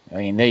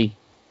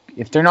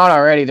if they're not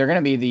already, they're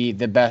going to be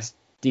the best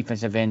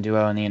defensive end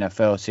duo in the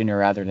NFL sooner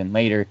rather than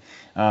later.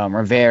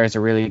 Rivera is a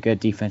really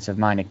good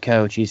defensive-minded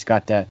coach. He's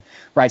got the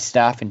right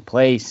staff in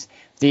place.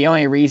 The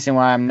only reason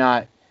why I'm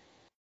not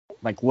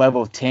like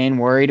level 10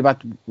 worried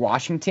about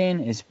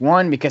Washington is,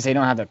 one, because they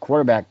don't have the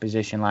quarterback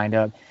position lined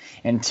up,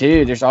 and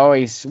 2,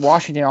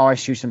 Washington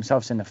always shoots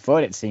themselves in the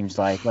foot, it seems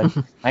like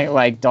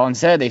like Dalton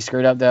said, they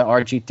screwed up the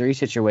RG3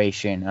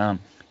 situation.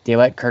 They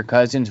let Kirk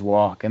Cousins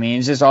walk. I mean,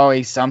 it's just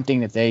always something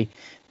that they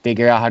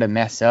figure out how to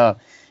mess up.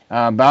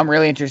 But I'm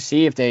really interested to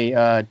see if they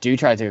do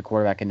try to take a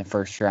quarterback in the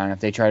first round, if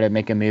they try to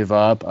make a move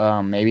up.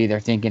 Maybe they're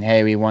thinking,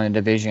 hey, we won a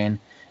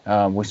division,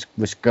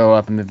 let's go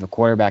up and move the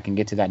quarterback and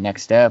get to that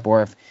next step,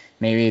 or if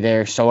maybe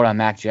they're sold on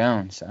Mac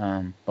Jones.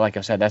 But like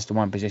I said, that's the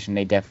one position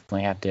they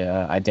definitely have to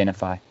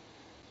identify.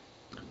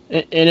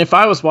 And if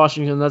I was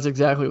Washington, that's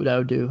exactly what I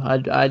would do.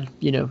 I'd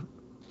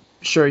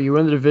sure, you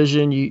win the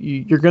division,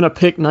 you're going to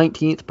pick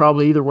 19th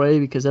probably either way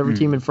because every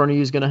team in front of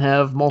you is going to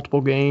have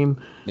multiple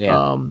game.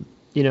 Yeah.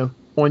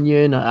 On you,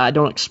 and I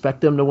don't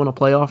expect them to win a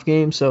playoff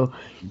game. So,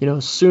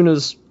 as soon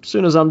as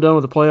I'm done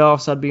with the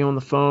playoffs, I'd be on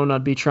the phone.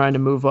 I'd be trying to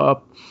move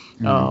up.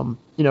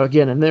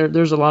 Again, and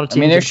there's a lot of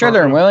teams. I mean,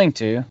 they're willing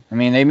to. I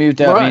mean, they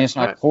moved up. Right, I mean, it's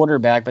not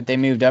quarterback, but they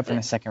moved up from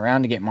the second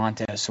round to get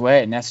Montez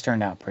Sweat, and that's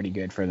turned out pretty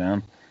good for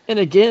them. And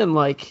again,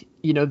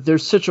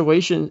 there's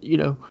situations,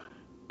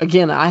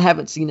 again, I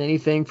haven't seen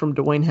anything from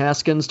Dwayne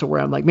Haskins to where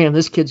I'm like, man,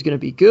 this kid's going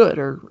to be good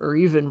or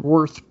even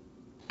worth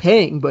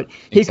paying, but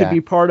he could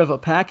be part of a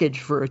package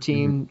for a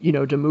team,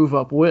 to move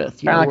up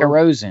with. Kind of like a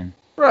Rosen.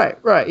 Right.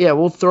 Yeah,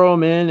 we'll throw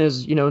him in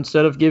as,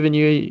 instead of giving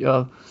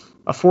you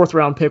a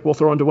 4th-round pick, we'll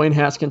throw in Dwayne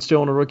Haskins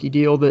still on a rookie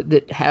deal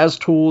that has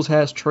tools,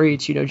 has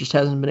traits, just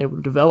hasn't been able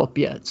to develop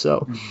yet.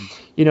 So,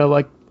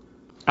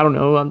 I don't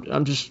know,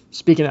 I'm just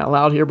speaking out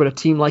loud here, but a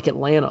team like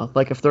Atlanta,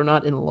 if they're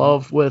not in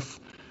love with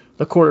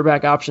the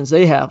quarterback options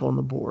they have on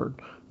the board,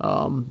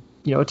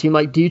 a team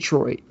like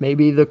Detroit,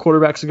 maybe the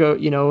quarterbacks go,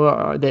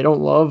 they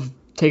don't love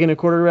taking a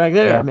quarterback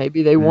there. Yeah.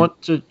 Maybe they want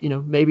to,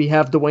 maybe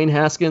have Dwayne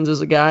Haskins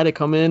as a guy to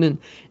come in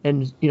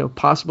and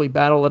possibly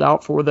battle it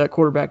out for that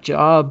quarterback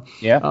job.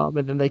 Yeah.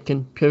 And then they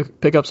can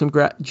pick up some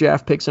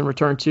draft picks in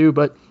return too.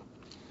 But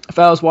if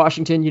I was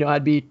Washington,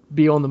 I'd be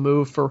on the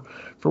move for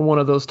one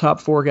of those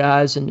top 4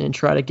 guys and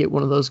try to get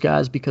one of those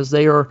guys because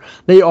they are,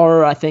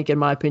 I think, in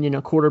my opinion,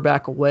 a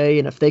quarterback away.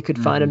 And if they could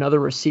find another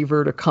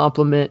receiver to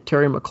complement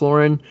Terry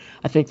McLaurin,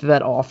 I think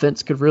that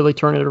offense could really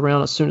turn it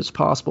around as soon as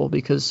possible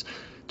because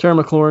Terry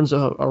McLaurin's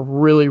a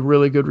really,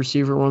 really good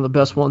receiver, one of the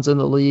best ones in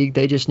the league.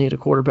 They just need a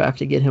quarterback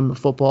to get him the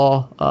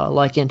football,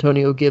 like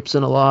Antonio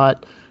Gibson a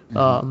lot.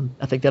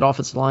 I think that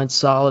offensive line's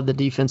solid. The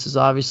defense is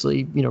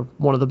obviously,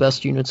 one of the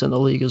best units in the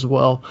league as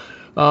well.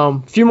 A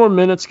few more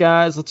minutes,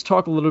 guys. Let's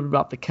talk a little bit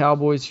about the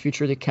Cowboys,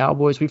 future of the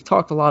Cowboys. We've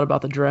talked a lot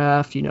about the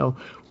draft,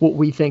 what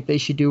we think they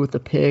should do with the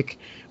pick.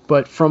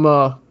 But from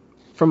a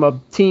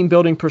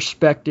team-building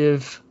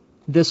perspective,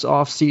 this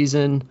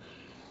offseason,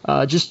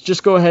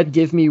 just go ahead,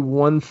 give me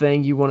one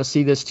thing you want to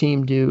see this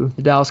team do,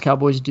 the Dallas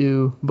Cowboys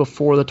do,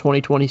 before the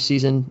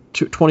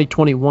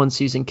 2021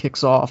 season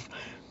kicks off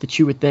that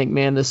you would think,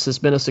 man, this has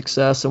been a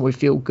success and we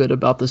feel good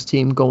about this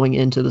team going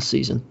into the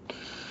season?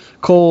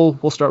 Cole,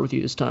 we'll start with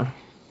you this time.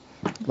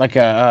 Like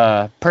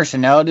a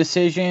personnel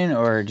decision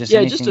or just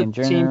anything just a in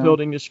general? team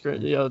building,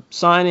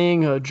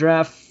 signing, a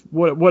draft,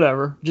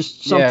 whatever.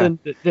 Just something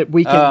that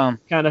we can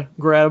kind of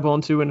grab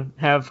onto and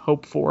have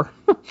hope for.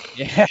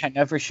 Yeah,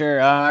 no, for sure.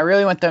 I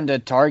really want them to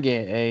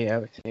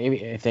target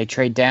if they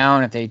trade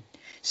down, if they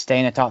stay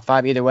in the top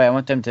 5, either way, I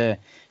want them to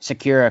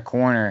secure a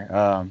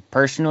corner.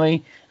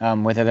 Personally,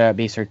 whether that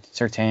be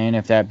Surtain,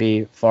 if that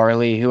be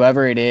Farley,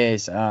 whoever it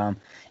is.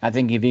 I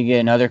think if you get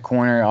another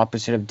corner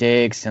opposite of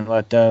Diggs and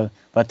let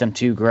them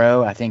two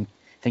grow, I think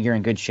you're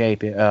in good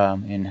shape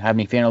and have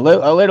me feeling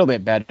a little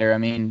bit better. I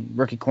mean,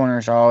 rookie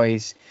corners are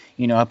always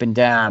up and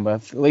down,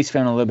 but at least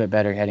feeling a little bit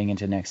better heading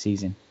into next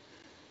season.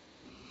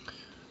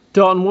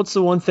 Dalton, what's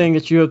the one thing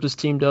that you hope this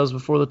team does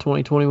before the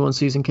 2021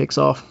 season kicks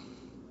off?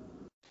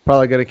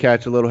 Probably going to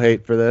catch a little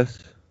hate for this.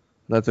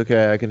 That's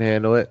okay. I can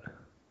handle it.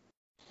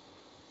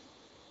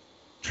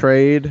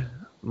 Trade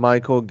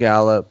Michael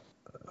Gallup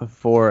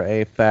for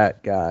a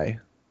fat guy.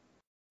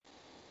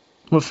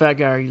 What fat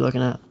guy are you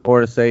looking at?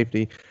 Or a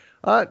safety.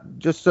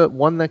 Just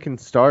one that can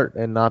start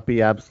and not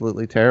be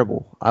absolutely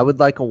terrible. I would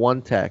like a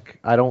one tech.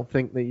 I don't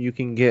think that you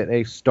can get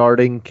a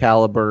starting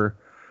caliber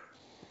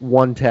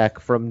one tech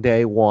from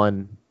day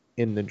one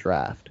in the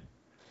draft.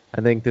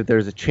 I think that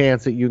there's a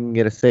chance that you can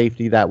get a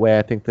safety that way.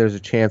 I think there's a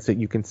chance that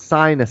you can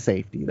sign a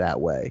safety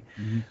that way.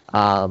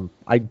 Mm-hmm.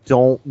 I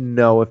don't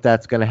know if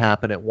that's going to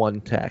happen at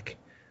one tech.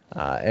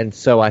 And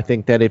so I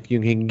think that if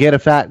you can get a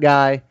fat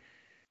guy,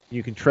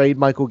 you can trade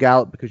Michael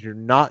Gallup because you're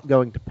not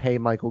going to pay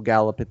Michael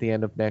Gallup at the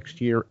end of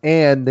next year.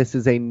 And this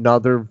is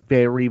another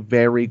very,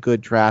 very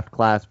good draft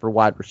class for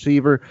wide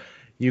receiver.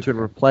 You can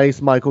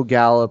replace Michael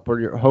Gallup, or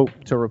you hope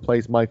to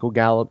replace Michael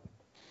Gallup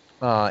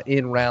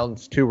in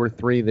rounds 2 or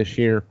 3 this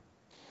year.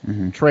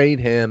 Mm-hmm. Trade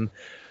him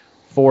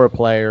for a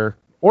player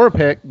or a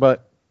pick,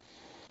 but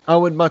I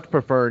would much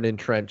prefer an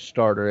entrenched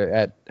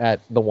starter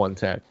at the one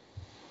tech.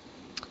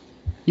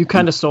 You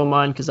kind of stole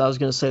mine because I was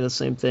going to say the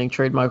same thing.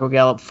 Trade Michael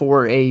Gallup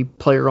for a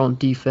player on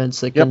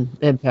defense that can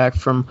impact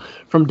from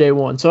day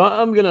one. So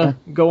I'm going to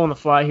go on the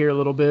fly here a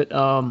little bit.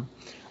 I'm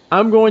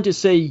going to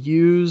say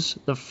use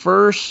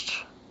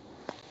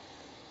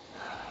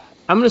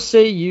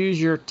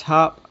your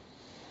top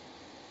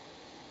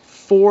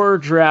 4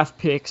 draft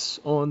picks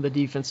on the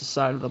defensive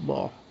side of the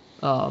ball.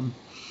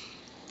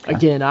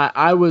 Again,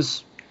 I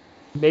was,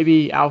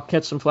 maybe I'll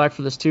catch some flack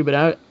for this too,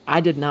 but I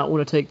did not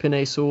want to take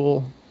Penei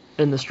Sewell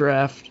in this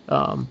draft,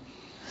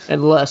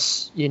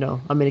 unless,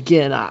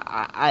 again,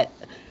 I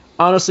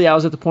honestly, I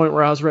was at the point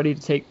where I was ready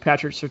to take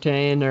Patrick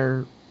Surtain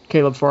or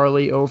Caleb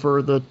Farley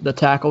over the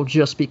tackle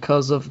just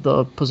because of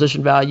the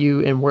position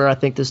value and where I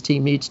think this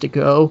team needs to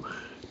go.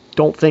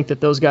 Don't think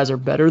that those guys are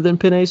better than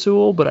Penei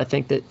Sewell, but I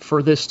think that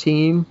for this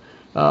team,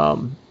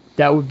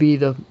 that would be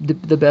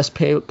the best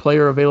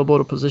player available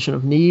at a position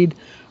of need.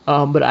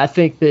 But I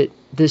think that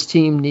this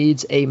team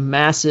needs a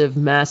massive,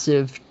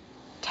 massive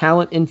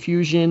talent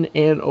infusion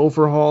and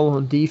overhaul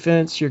on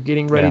defense. You're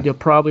getting ready to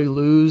probably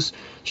lose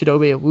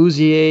Chidobe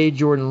Awuzie,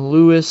 Jordan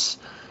Lewis,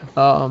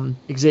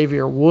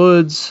 Xavier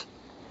Woods.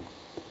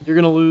 You're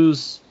going to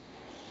lose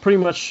pretty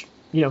much,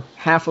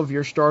 half of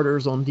your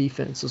starters on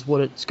defense is what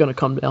it's going to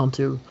come down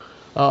to.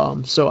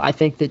 So I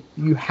think that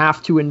you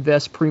have to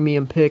invest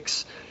premium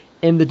picks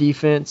in the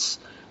defense,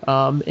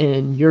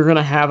 and you're going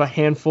to have a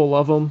handful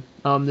of them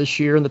this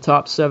year in the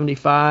top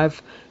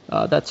 75.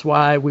 That's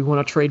why we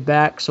want to trade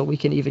back so we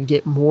can even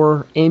get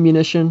more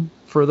ammunition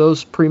for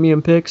those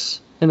premium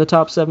picks in the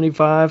top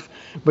 75.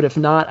 But if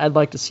not, I'd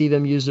like to see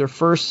them use their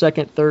first,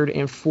 second, third,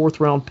 and fourth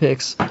round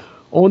picks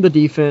on the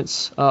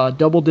defense,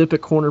 double dip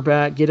at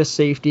cornerback, get a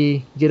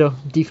safety, get a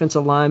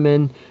defensive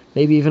lineman,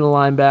 maybe even a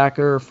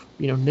linebacker.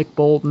 Nick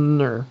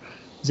Bolton or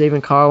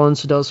Zaven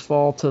Collins does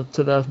fall to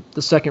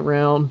the second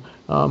round.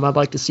 I'd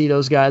like to see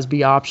those guys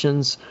be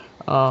options.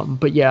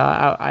 But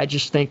yeah, I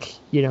just think,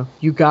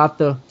 you got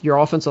your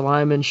offensive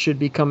linemen should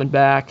be coming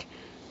back.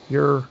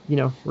 Your,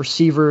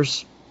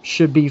 receivers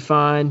should be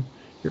fine.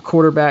 Your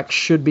quarterback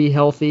should be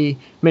healthy.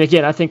 I mean,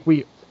 again, I think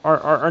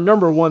our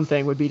number one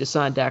thing would be to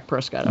sign Dak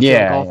Prescott. I feel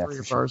like all 3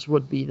 of ours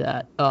would be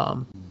that.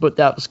 But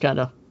that was kind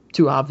of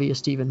too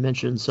obvious to even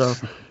mention. So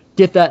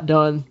get that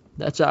done.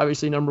 That's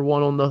obviously number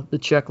 1 on the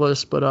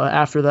checklist. But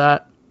after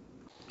that,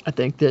 I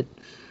think that,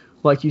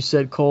 like you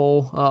said,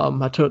 Cole,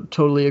 I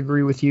totally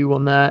agree with you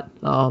on that.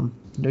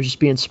 Just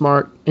being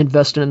smart,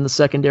 investing in the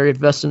secondary,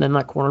 investing in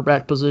that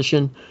cornerback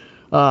position.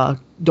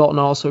 Dalton,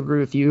 I also agree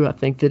with you. I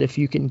think that if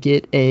you can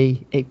get a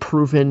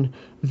proven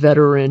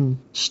veteran,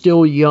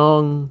 still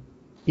young,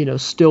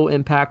 still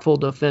impactful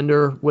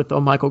defender with a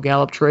Michael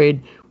Gallup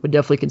trade, would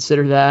definitely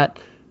consider that.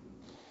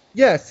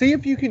 Yeah, see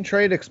if you can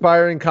trade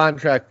expiring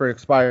contract for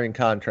expiring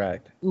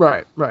contract.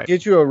 Right.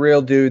 Get you a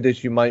real dude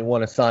that you might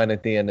want to sign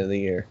at the end of the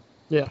year.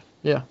 Yeah.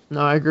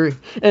 No, I agree.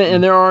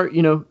 And there are,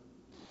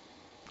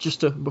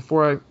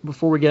 before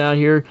we get out of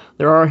here,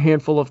 there are a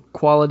handful of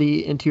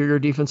quality interior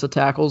defensive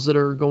tackles that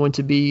are going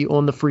to be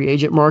on the free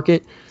agent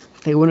market.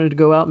 if they wanted to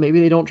go out, maybe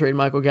they don't trade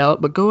Michael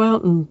Gallup, but go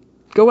out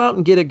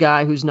and get a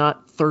guy who's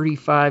not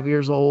 35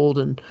 years old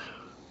and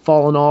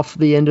fallen off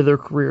the end of their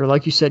career.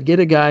 Like you said, get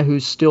a guy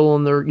who's still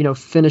on their,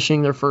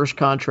 finishing their first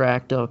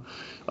contract, a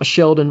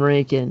Sheldon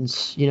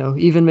Rankins,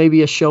 even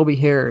maybe a Shelby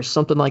Harris,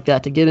 something like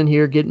that, to get in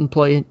here, get and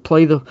play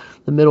the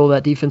middle of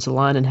that defensive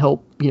line and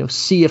help,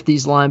 see if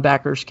these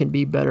linebackers can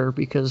be better,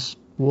 because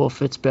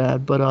woof, it's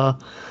bad. But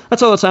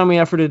that's all the time we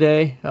have for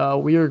today.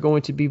 We are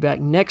going to be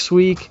back next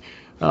week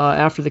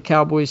after the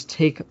Cowboys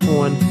take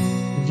on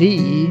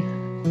the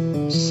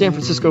San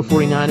Francisco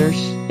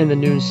 49ers in the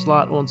noon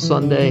slot on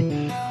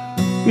Sunday.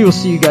 We will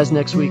see you guys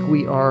next week.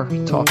 We are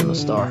Talkin The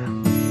Star.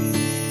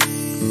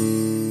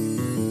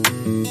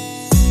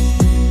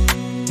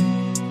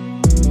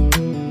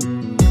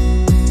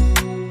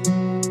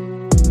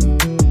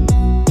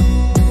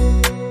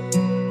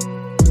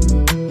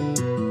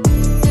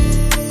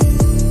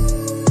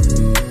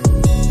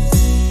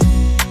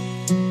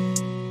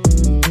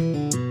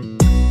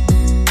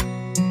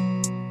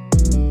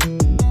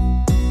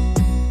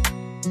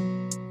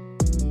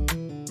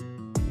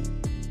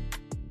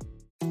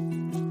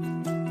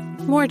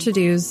 More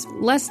to-dos,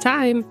 less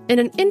time, and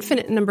an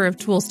infinite number of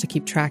tools to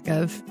keep track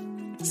of.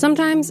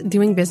 Sometimes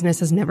doing business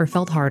has never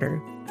felt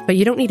harder, but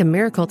you don't need a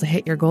miracle to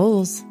hit your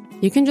goals.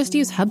 You can just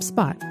use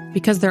HubSpot,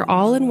 because their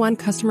all-in-one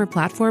customer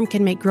platform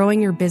can make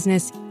growing your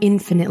business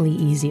infinitely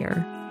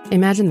easier.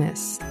 Imagine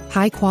this: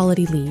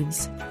 high-quality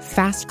leads,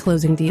 fast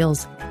closing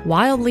deals,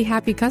 wildly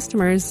happy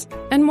customers,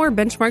 and more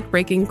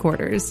benchmark-breaking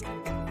quarters.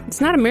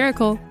 It's not a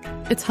miracle,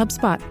 it's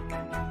HubSpot.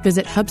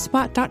 Visit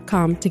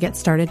HubSpot.com to get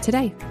started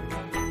today.